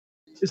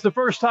It's the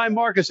first time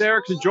Marcus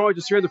Ericsson joins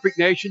us here in the Freak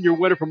Nation. Your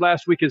winner from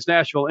last weekend's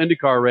Nashville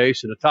IndyCar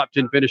race and a top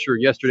 10 finisher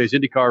in yesterday's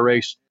IndyCar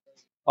race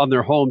on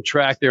their home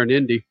track there in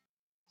Indy.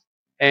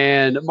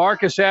 And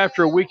Marcus,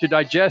 after a week to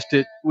digest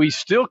it, we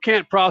still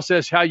can't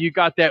process how you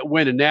got that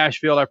win in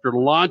Nashville after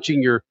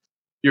launching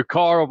your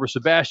car over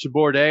Sebastian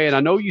Bourdais. And I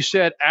know you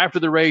said after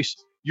the race,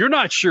 you're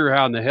not sure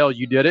how in the hell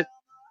you did it.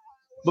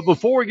 But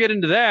before we get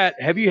into that,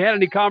 have you had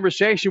any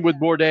conversation with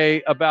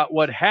Bourdais about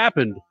what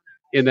happened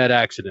in that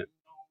accident?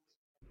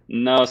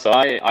 No, so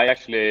I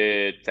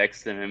actually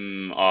texted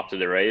him after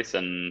the race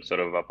and sort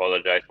of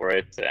apologized for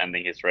it,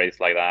 ending his race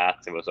like that.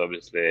 It was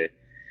obviously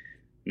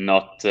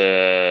not,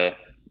 I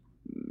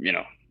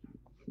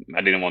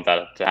didn't want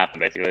that to happen,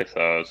 basically.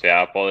 So yeah,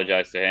 I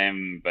apologized to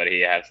him, but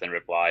he hasn't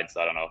replied, so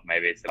I don't know,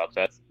 maybe it's still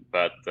upset.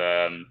 But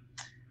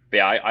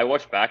yeah, I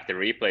watched back the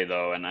replay,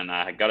 though, and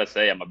I gotta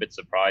say I'm a bit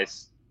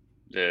surprised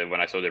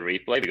when I saw the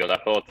replay, because I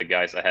thought the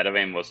guys ahead of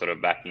him was sort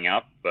of backing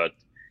up, but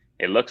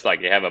it looks like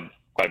they have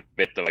quite a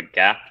bit of a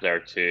gap there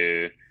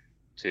to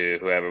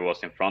whoever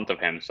was in front of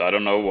him. So I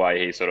don't know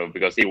why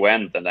because he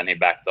went and then he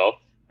backed off,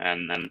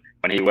 and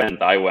when he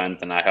went, I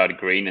went, and I heard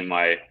green in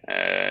my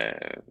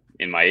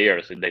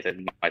ears. They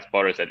said, my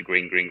spotter said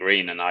green, green,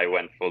 green, and I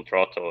went full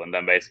throttle, and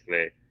then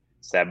basically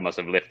Seb must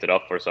have lifted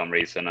up for some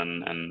reason,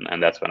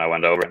 and that's when I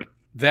went over him.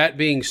 That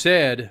being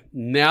said,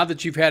 now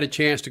that you've had a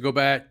chance to go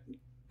back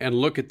and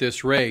look at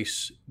this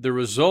race, the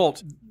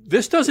result,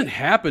 this doesn't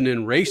happen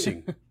in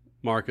racing,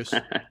 Marcus.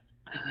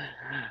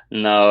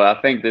 No, I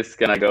think this is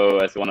gonna go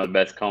as one of the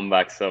best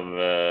comebacks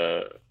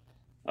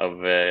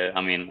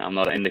I mean, I'm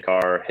not an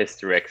IndyCar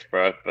history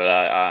expert, but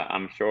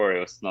I'm sure it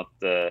was not.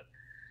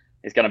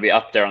 It's gonna be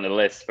up there on the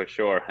list for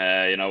sure.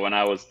 When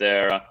I was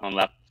there on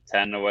lap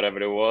 10 or whatever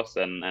it was,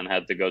 and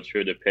had to go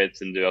through the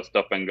pits and do a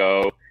stop and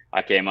go,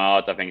 I came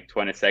out, I think,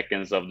 20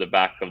 seconds of the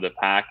back of the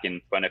pack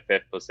in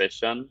 25th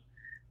position,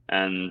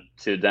 and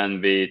to then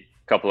be a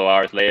couple of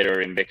hours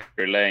later in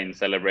victory lane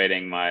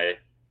celebrating my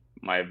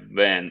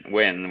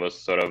win was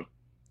sort of,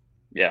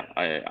 yeah,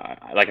 I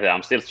like I said,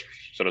 I'm still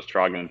sort of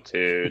struggling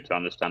to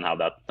understand how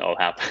that all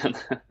happened.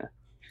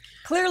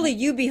 Clearly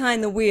you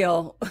behind the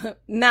wheel,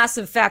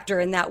 massive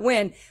factor in that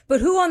win, but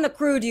who on the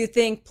crew do you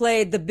think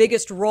played the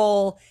biggest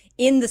role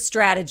in the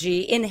strategy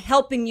in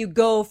helping you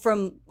go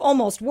from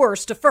almost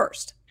worst to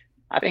first?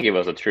 I think it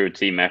was a true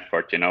team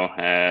effort,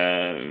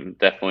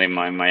 definitely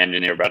my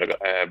engineer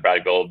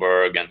Brad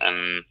Goldberg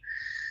and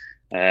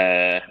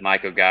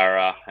Mike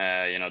O'Gara,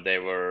 they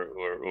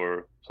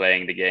were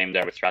playing the game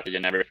there with strategy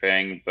and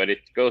everything, but it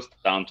goes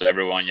down to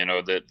everyone.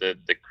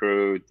 The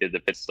crew did the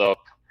pit stop.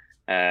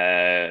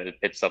 The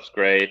pit stop's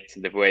great.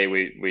 The way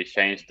we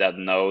changed that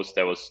nose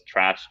that was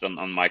trashed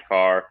on my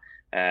car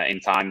in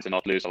time to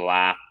not lose a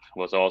lap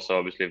was also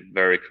obviously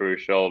very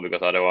crucial,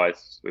 because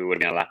otherwise we would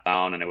have been a lap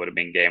down and it would have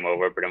been game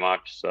over pretty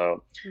much.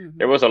 So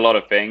there was a lot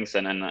of things,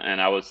 and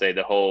I would say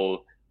the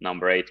whole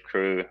number 8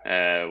 crew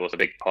was a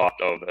big part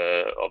of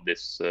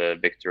this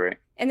victory.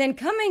 And then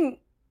coming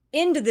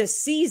into this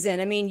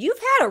season, I mean, you've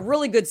had a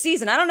really good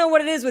season. I don't know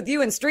what it is with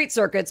you in street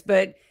circuits,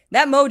 but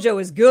that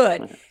mojo is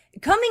good.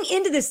 Coming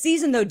into this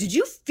season, though, did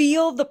you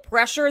feel the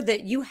pressure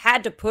that you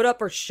had to put up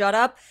or shut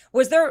up?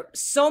 Was there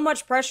so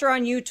much pressure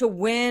on you to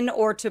win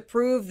or to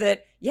prove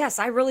that, yes,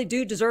 I really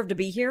do deserve to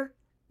be here?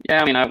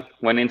 Yeah, I mean, I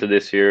went into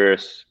this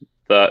year's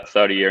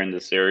third year in the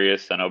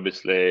series, and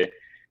obviously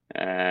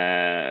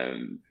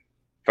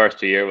first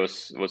 2 year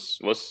was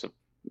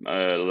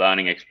a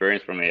learning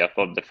experience for me. I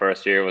thought the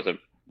first year was a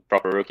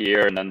proper rookie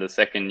year, and then the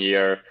second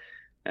year,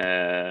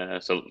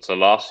 so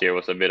last year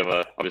was a bit of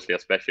obviously a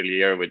special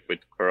year with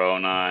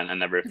Corona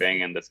and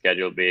everything, and the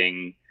schedule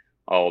being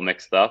all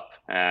mixed up.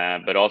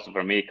 But also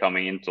for me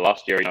coming into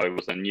last year, it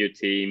was a new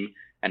team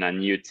and a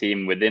new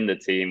team within the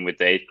team with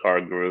the 8-car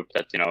group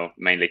that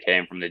mainly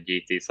came from the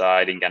GT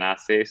side in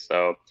Ganassi.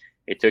 So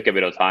it took a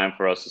bit of time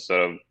for us to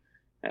sort of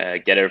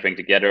get everything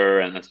together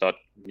and start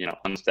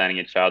understanding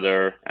each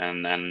other,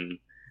 and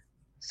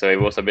so it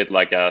was a bit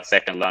like a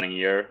second learning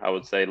year, I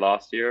would say,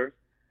 last year.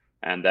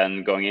 And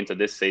then going into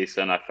this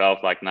season, I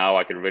felt like now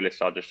I could really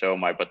start to show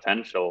my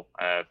potential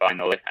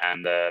finally.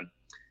 And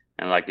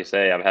like you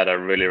say, I've had a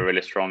really,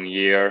 really strong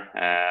year.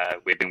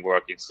 We've been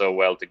working so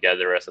well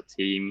together as a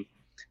team,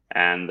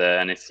 and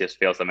it just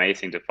feels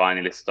amazing to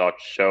finally start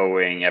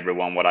showing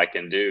everyone what I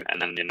can do,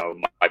 and then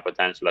my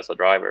potential as a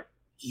driver.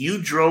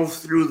 You drove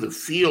through the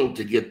field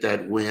to get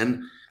that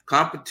win.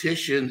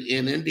 Competition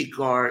in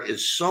IndyCar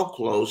is so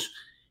close.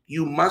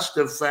 You must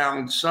have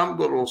found some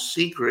little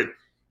secret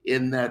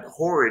in that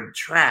horrid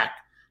track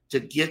to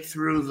get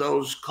through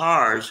those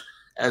cars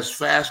as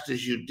fast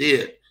as you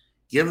did.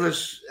 Give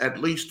us at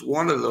least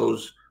one of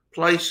those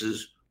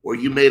places where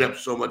you made up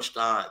so much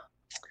time.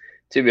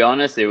 To be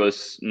honest, it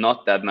was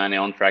not that many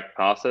on-track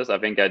passes. I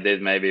think I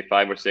did maybe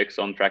 5 or 6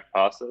 on-track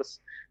passes,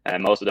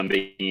 most of them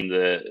being in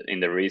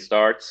the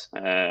restarts.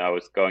 I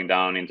was going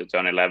down into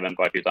turn 11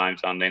 quite a few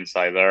times on the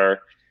inside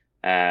there.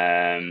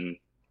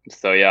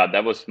 So yeah,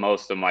 that was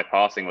most of my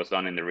passing was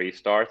done in the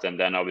restarts, and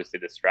then obviously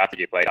the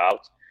strategy played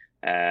out.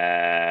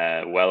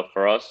 well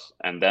for us.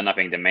 And then I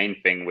think the main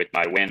thing with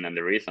my win and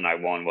the reason I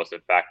won was the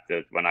fact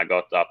that when I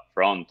got up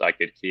front, I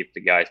could keep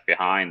the guys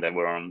behind that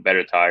were on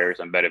better tires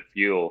and better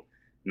fuel,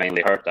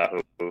 mainly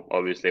Herta, who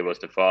obviously was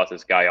the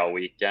fastest guy all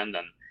weekend,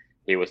 and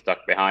he was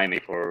stuck behind me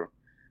for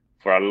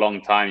a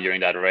long time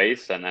during that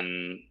race. And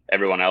then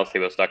everyone else he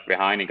was stuck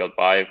behind, he got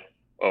by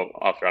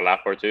after a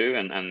lap or two,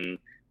 and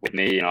with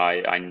me,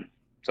 I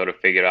sort of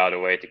figured out a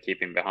way to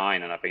keep him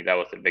behind, and I think that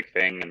was the big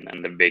thing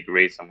and the big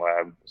reason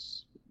why I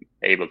was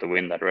able to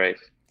win that race.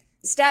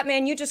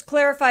 Statman, you just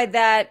clarified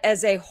that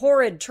as a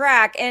horrid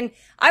track. And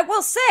I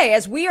will say,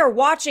 as we are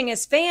watching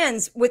as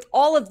fans with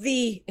all of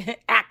the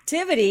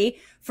activity,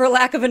 for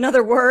lack of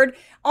another word,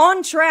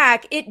 on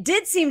track, it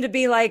did seem to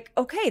be like,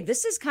 okay,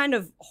 this is kind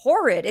of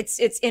horrid. It's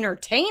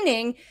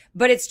entertaining,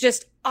 but it's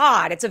just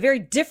odd. It's a very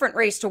different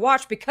race to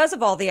watch because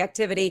of all the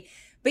activity.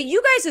 But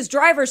you guys as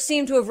drivers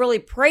seem to have really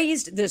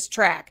praised this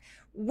track.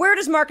 Where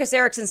does Marcus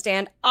Ericsson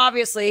stand?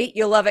 Obviously,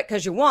 you love it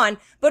because you won.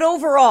 But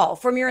overall,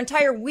 from your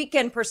entire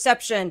weekend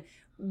perception,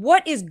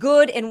 what is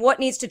good and what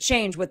needs to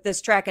change with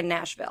this track in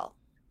Nashville?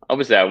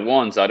 Obviously, I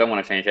won, so I don't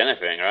want to change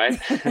anything, right?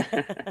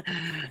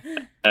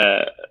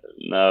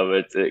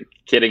 No, but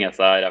kidding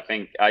aside, I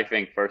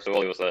think first of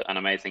all, it was an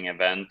amazing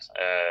event.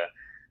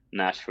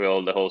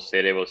 Nashville, the whole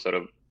city was sort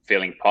of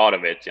feeling part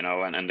of it,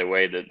 and the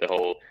way that the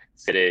whole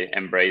city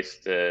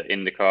embraced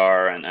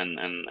IndyCar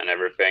and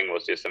everything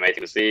was just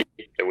amazing to see.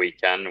 The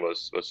weekend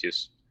was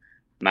just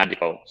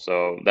magical,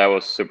 so that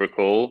was super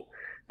cool.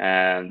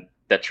 And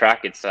the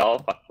track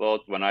itself, I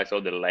thought when I saw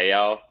the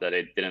layout that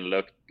it didn't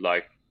look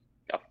like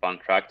a fun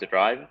track to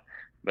drive,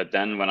 but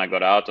then when I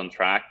got out on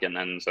track and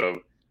then sort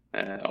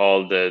of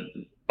all the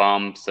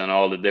bumps and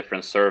all the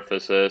different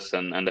surfaces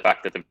and the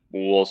fact that the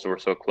walls were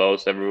so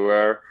close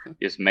everywhere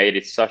just made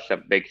it such a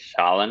big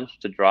challenge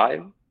to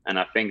drive. And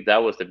I think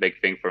that was the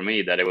big thing for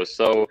me, that it was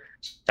so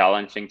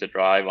challenging to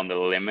drive on the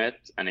limit,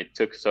 and it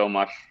took so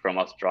much from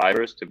us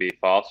drivers to be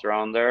fast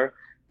around there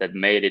that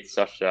made it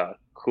such a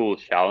cool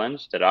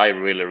challenge that I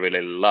really,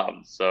 really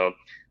loved. So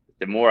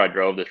the more I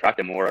drove the track,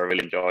 the more I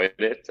really enjoyed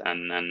it.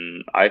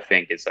 And I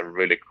think it's a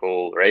really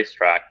cool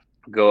racetrack.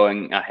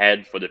 Going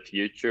ahead for the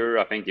future,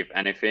 I think if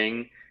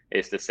anything,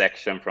 is the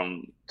section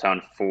from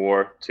turn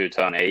 4 to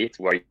turn 8,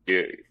 where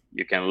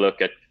you can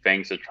look at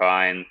things to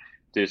try and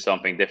do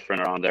something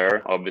different around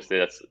there. Obviously,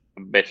 that's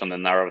a bit on the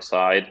narrow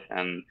side,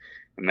 and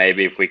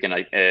maybe if we can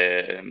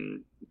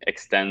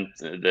extend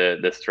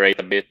the straight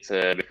a bit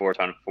before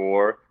turn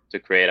 4 to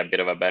create a bit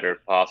of a better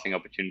passing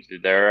opportunity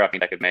there, I think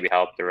that could maybe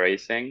help the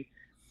racing.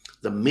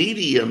 The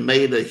media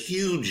made a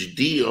huge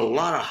deal, a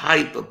lot of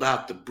hype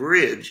about the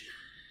bridge.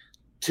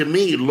 To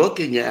me,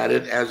 looking at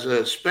it as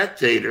a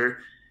spectator,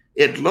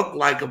 it looked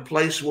like a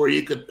place where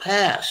you could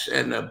pass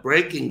and a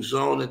braking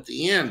zone at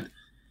the end.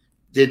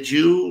 Did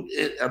you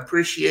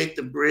appreciate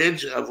the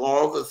bridge of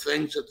all the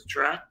things at the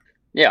track?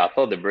 Yeah, I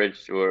thought the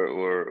bridge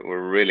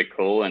were really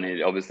cool, and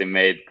it obviously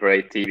made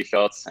great TV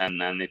shots, and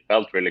it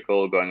felt really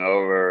cool going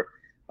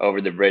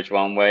over the bridge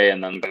one way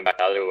and then going back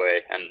the other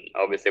way. And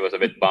obviously it was a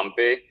bit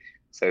bumpy,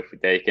 so if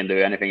they can do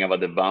anything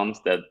about the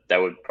bumps, that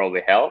would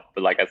probably help.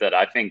 But like I said,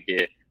 I think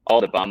all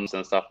the bumps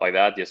and stuff like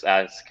that just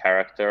adds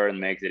character and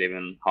makes it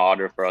even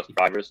harder for us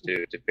drivers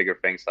to figure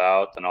things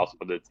out, and also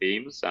for the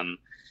teams. And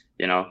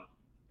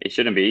it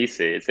shouldn't be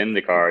easy. It's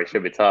IndyCar. It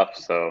should be tough.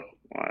 So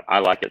I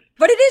like it.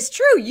 But it is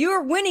true.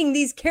 You're winning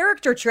these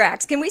character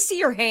tracks. Can we see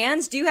your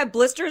hands? Do you have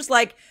blisters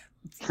like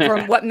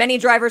from what many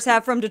drivers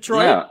have from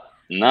Detroit? No,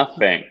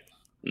 nothing.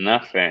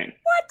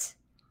 What?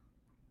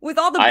 With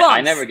all the bumps?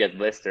 I never get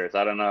blisters.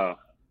 I don't know.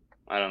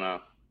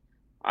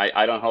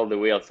 I don't hold the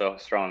wheel so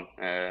strong.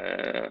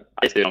 I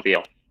just don't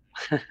feel.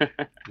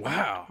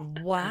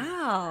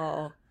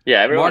 Wow.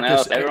 Yeah, everyone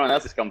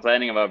else is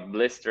complaining about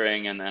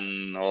blistering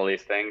and all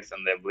these things,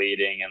 and they're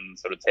bleeding and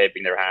sort of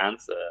taping their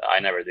hands.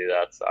 I never do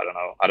that, so I don't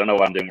know. I don't know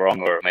what I'm doing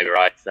wrong or maybe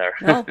right there.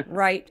 No,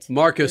 right.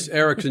 Marcus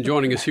Ericsson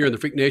joining us here in the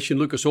Freak Nation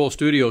Lucas Oil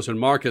Studios. And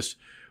Marcus,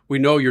 we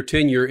know your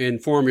tenure in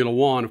Formula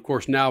One, of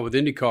course, now with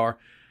IndyCar.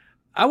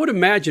 I would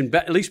imagine,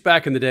 at least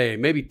back in the day,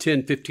 maybe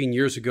 10, 15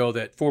 years ago,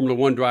 that Formula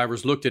One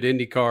drivers looked at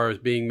IndyCar as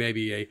being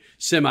maybe a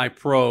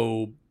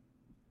semi-pro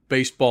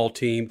baseball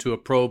team to a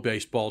pro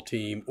baseball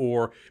team,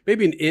 or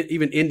maybe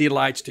even Indy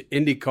Lights to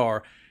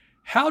IndyCar.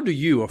 How do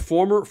you, a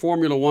former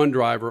Formula One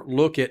driver,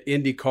 look at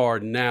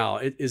IndyCar now?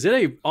 Is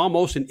it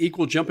almost an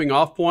equal jumping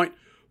off point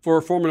for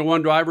Formula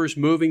One drivers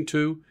moving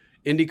to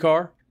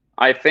IndyCar?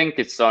 I think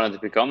it's starting to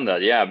become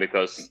that, yeah,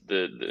 because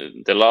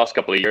the last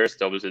couple of years,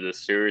 obviously the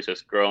series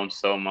has grown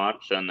so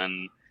much, and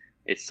then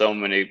it's so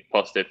many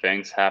positive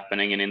things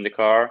happening in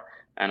IndyCar.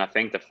 And I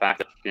think the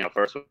fact that,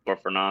 first of all,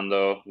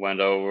 Fernando went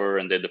over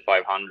and did the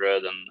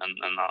 500 and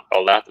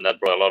all that, and that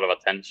brought a lot of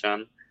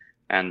attention.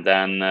 And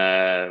then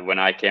when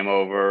I came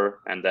over,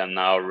 and then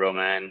now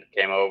Romain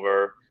came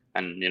over,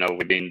 and,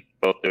 we've been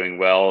both doing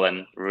well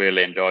and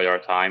really enjoy our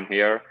time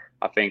here.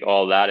 I think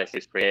all that has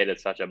just created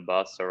such a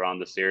buzz around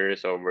the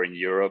series over in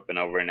Europe and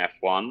over in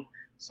F1.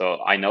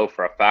 So I know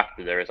for a fact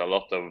that there is a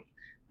lot of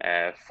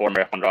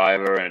former F1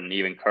 driver and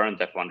even current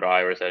F1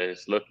 drivers that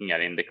is looking at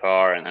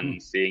IndyCar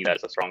and seeing that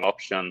as a strong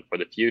option for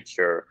the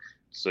future.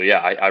 So yeah,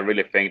 I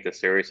really think the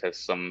series has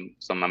some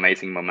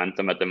amazing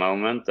momentum at the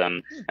moment,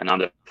 and I'm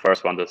the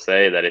first one to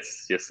say that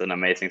it's just an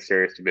amazing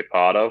series to be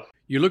part of.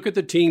 You look at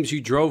the teams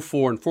you drove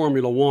for in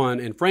Formula One,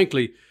 and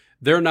frankly,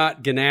 they're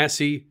not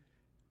Ganassi,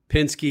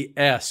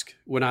 Penske-esque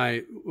when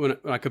I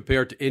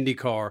compare it to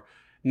IndyCar.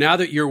 Now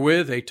that you're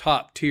with a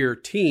top-tier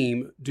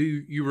team, do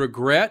you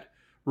regret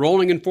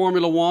rolling in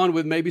Formula One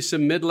with maybe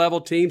some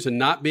mid-level teams and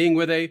not being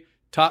with a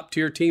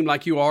top-tier team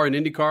like you are in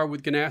IndyCar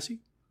with Ganassi?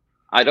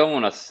 I don't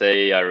want to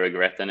say I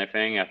regret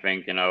anything. I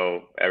think,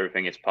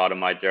 everything is part of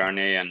my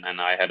journey, and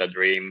I had a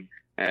dream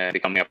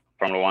becoming a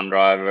Formula One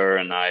driver,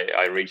 and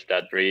I reached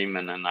that dream,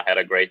 and I had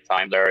a great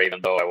time there, even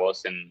though I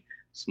was in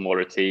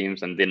smaller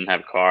teams and didn't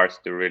have cars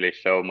to really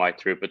show my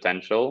true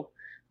potential.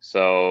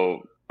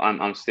 So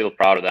I'm still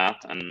proud of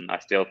that, and I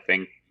still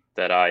think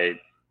that I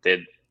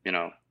did,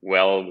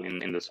 well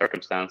in the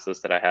circumstances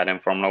that I had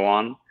in Formula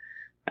One.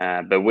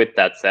 But with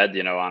that said,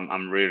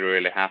 I'm really,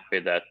 really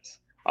happy that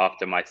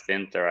after my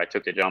stint there, I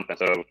took the jump and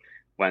so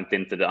went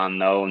into the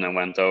unknown and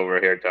went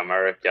over here to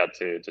America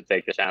to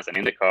take the chance in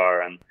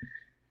IndyCar. And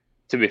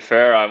to be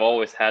fair, I've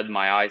always had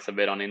my eyes a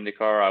bit on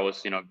IndyCar. I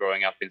was,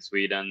 growing up in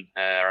Sweden.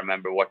 I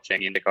remember watching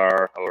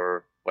IndyCar,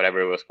 or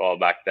whatever it was called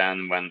back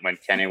then, when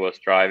Kenny was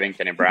driving,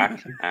 Kenny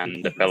Brack,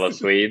 and the fellow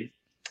Swede.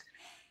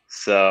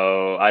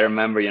 So I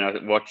remember,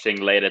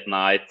 watching late at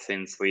night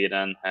in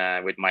Sweden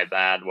with my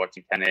dad,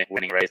 watching Kenny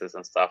winning races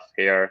and stuff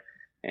here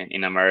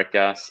in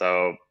America.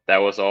 So that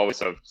was always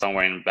sort of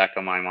somewhere in the back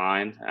of my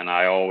mind, and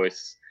I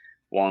always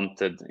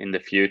wanted in the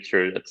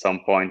future at some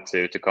point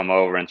to come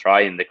over and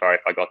try IndyCar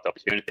if I got the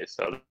opportunity.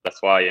 So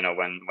that's why,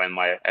 when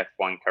my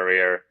F1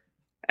 career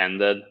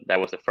ended, that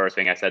was the first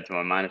thing I said to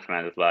my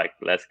management, is like,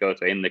 let's go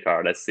to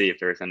IndyCar, let's see if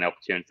there's any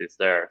opportunities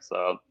there.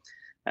 So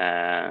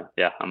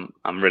yeah,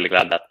 I'm really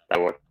glad that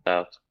worked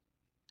out.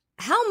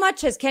 How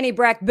much has Kenny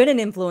Brack been an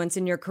influence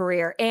in your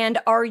career, and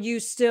are you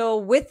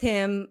still with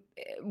him,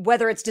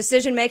 whether it's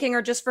decision making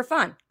or just for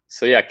fun?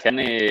 So yeah,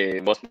 Kenny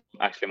was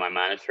actually my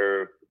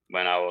manager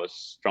when I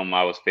was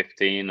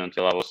 15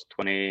 until I was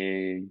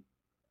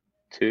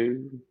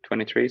 22,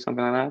 23,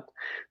 something like that.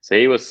 So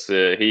he was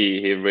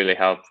he really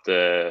helped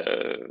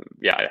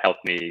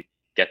helped me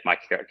get my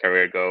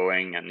career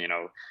going, and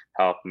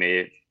helped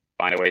me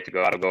find a way to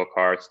go out of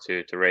go-karts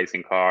to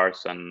racing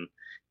cars. And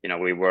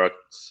we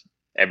worked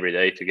every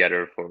day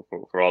together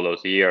for all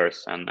those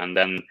years, and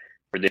then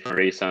for different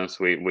reasons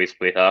we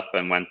split up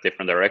and went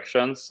different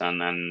directions, and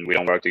then we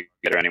don't work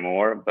together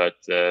anymore. But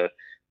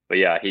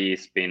yeah,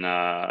 he's been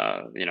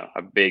a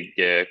big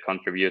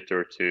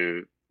contributor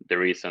to the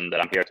reason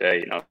that I'm here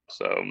today.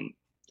 So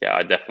yeah,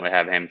 I definitely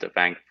have him to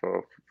thank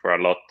for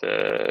a lot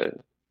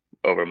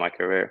over my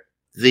career.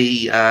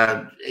 The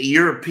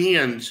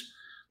Europeans,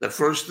 the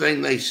first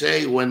thing they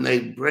say when they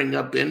bring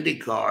up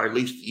IndyCar, at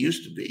least it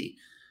used to be,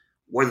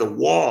 were the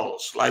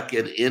walls, like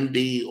at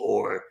Indy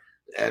or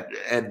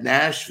at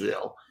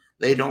Nashville.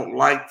 They don't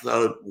like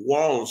the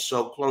walls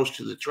so close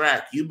to the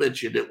track. You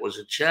mentioned it was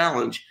a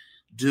challenge.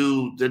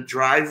 Do the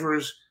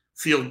drivers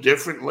feel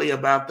differently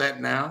about that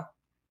now?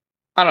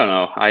 I don't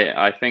know.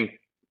 I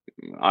think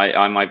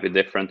I might be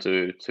different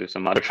to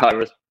some other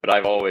drivers, but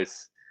I've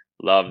always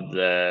loved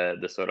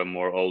the sort of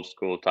more old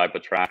school type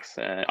of tracks.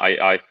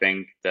 I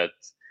think that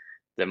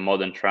the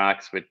modern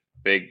tracks with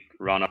big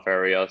runoff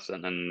areas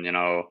and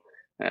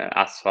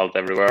asphalt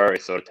everywhere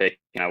is sort of taking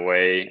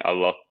away a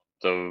lot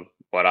of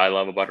what I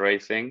love about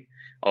racing.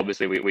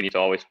 Obviously, we need to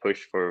always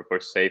push for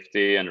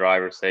safety, and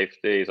driver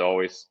safety is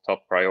always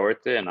top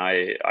priority, and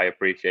I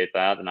appreciate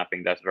that, and I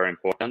think that's very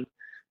important.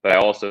 But I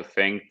also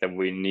think that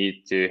we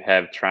need to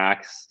have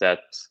tracks that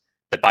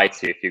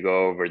bites you if you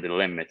go over the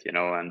limit,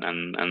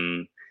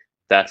 and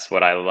that's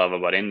what I love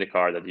about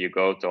IndyCar, that you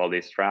go to all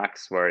these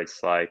tracks where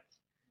it's like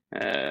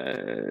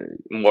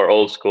more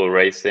old school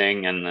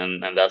racing,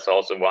 and that's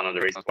also one of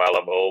the reasons why I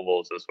love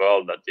ovals as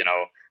well, that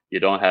you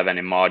don't have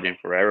any margin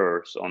for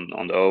errors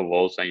on the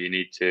ovals, and you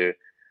need to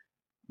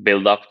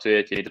build up to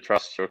it. You need to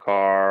trust your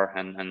car,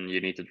 and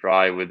you need to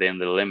drive within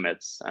the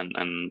limits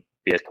and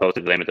be as close to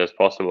the limit as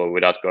possible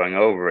without going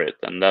over it.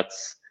 And that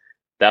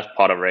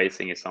part of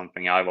racing is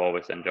something I've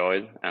always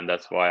enjoyed, and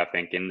that's why I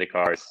think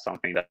IndyCar is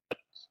something that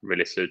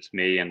really suits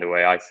me and the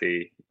way I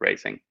see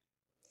racing.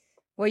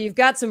 Well, you've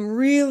got some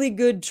really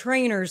good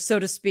trainers, so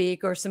to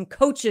speak, or some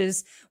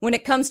coaches when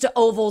it comes to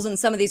ovals and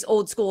some of these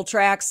old school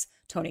tracks.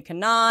 Tony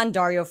Kanaan,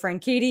 Dario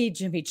Franchitti,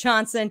 Jimmy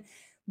Johnson.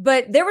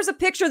 But there was a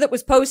picture that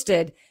was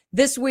posted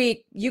this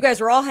week. You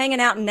guys were all hanging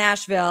out in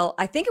Nashville.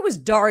 I think it was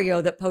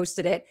Dario that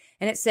posted it,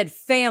 and it said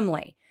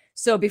family.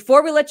 So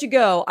before we let you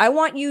go, I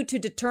want you to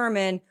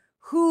determine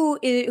who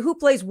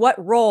plays what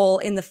role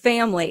in the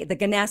family, the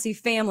Ganassi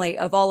family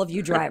of all of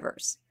you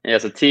drivers. Yeah,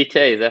 so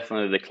TK is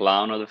definitely the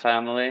clown of the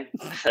family.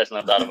 There's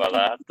no doubt about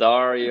that.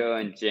 Dario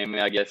and Jimmy,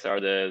 I guess, are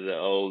the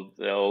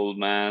old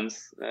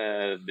mans.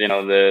 The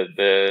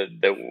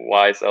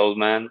wise old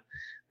man.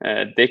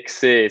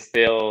 Dixie is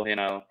still,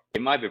 he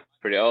might be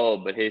pretty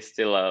old, but he's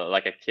still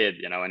like a kid,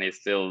 and he's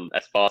still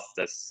as fast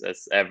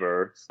as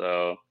ever.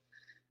 So,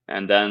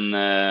 and then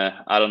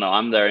I don't know,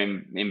 I'm there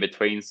in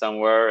between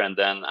somewhere, and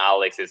then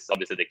Alex is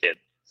obviously the kid.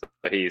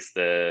 So he's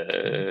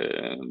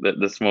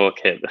the small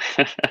kid.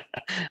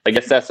 I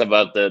guess that's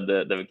about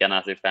the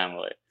Ganassi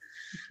family.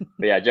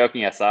 But yeah,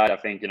 joking aside, I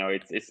think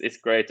it's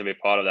great to be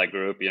part of that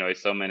group.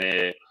 It's so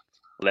many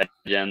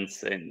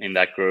legends in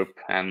that group,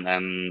 and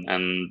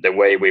the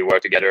way we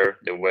work together,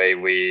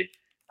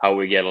 how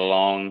we get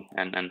along,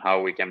 and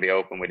how we can be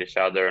open with each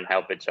other and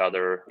help each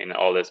other in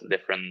all these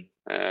different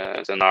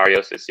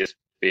scenarios. It's just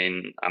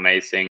been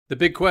amazing. The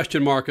big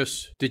question,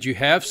 Marcus, did you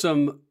have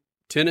some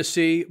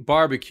Tennessee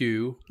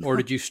barbecue, or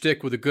did you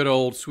stick with a good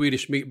old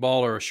Swedish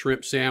meatball or a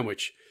shrimp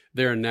sandwich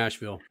there in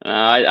Nashville?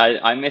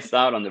 I missed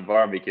out on the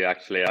barbecue,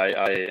 actually.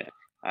 I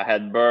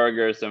had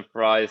burgers and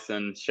fries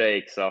and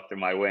shakes after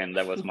my win.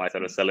 That was my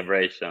sort of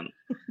celebration.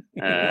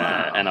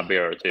 Wow. And a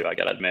beer or two, I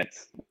gotta admit.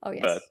 Oh,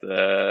 yes.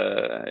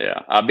 But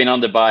yeah, I've been on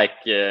the bike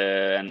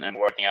and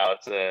working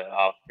out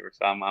after,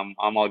 so I'm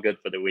all good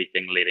for the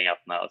weekend leading up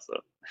now. So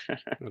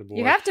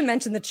you have to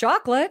mention the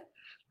chocolate.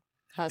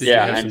 Husky.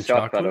 Yeah, and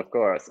chocolate, of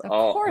course. Of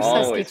course,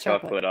 always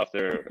chocolate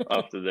after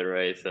the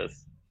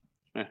races.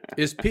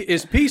 Is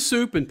pea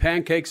soup and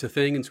pancakes a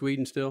thing in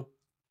Sweden still?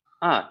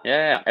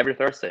 Yeah, every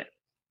Thursday.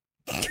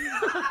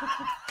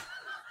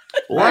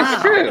 Wow.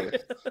 That's true.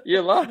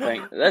 You're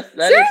laughing.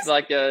 That is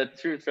like a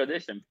true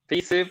tradition.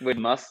 Pea soup with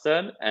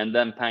mustard and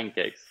then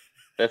pancakes.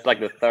 That's like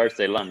the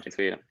Thursday lunch in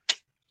Sweden.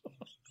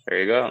 There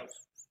you go.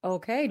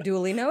 Okay,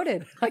 duly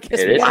noted. I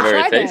guess It is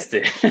very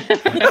tasty.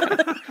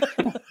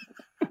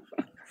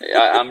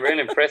 Yeah, I'm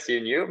really impressed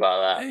you knew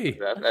about that. Hey,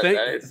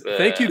 that is,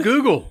 thank you,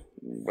 Google.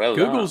 Well,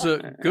 Google's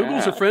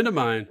a friend of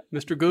mine,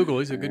 Mr. Google.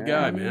 He's a good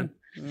guy, man.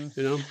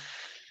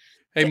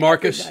 Hey,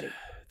 Marcus,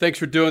 thanks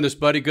for doing this,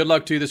 buddy. Good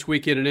luck to you this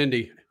weekend in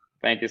Indy.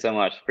 Thank you so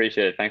much.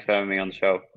 Appreciate it. Thanks for having me on the show.